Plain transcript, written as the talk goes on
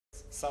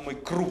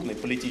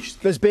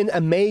There's been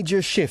a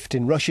major shift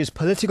in Russia's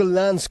political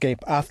landscape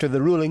after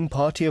the ruling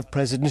party of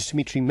President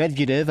Dmitry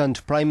Medvedev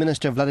and Prime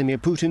Minister Vladimir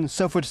Putin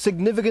suffered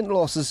significant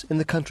losses in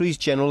the country's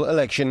general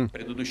election.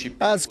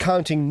 As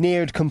counting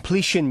neared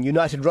completion,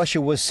 United Russia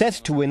was set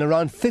to win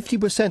around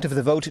 50% of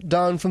the vote,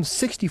 down from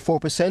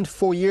 64%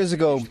 4 years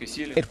ago.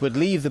 It would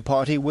leave the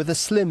party with a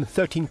slim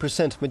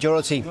 13%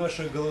 majority.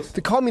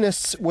 The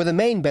Communists were the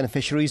main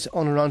beneficiaries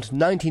on around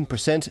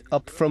 19%,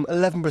 up from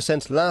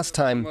 11% last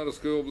time.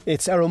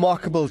 It's a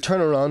remarkable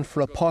turnaround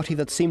for a party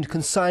that seemed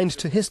consigned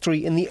to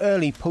history in the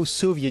early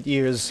post-Soviet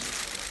years.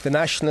 The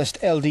nationalist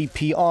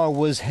LDPR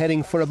was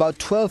heading for about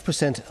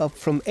 12%, up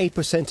from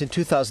 8% in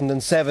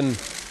 2007.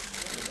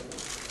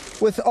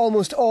 With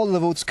almost all the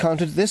votes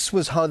counted, this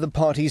was how the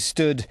party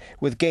stood,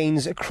 with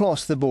gains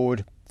across the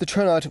board. The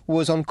turnout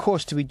was on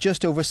course to be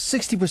just over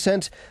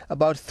 60%,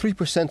 about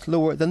 3%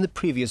 lower than the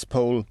previous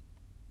poll.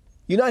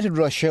 United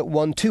Russia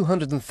won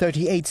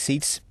 238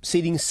 seats,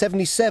 ceding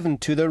 77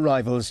 to their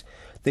rivals.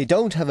 They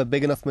don't have a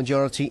big enough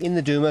majority in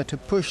the Duma to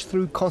push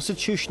through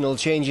constitutional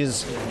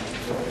changes.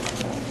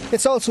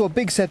 It's also a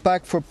big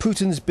setback for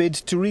Putin's bid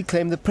to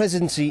reclaim the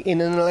presidency in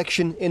an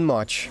election in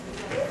March.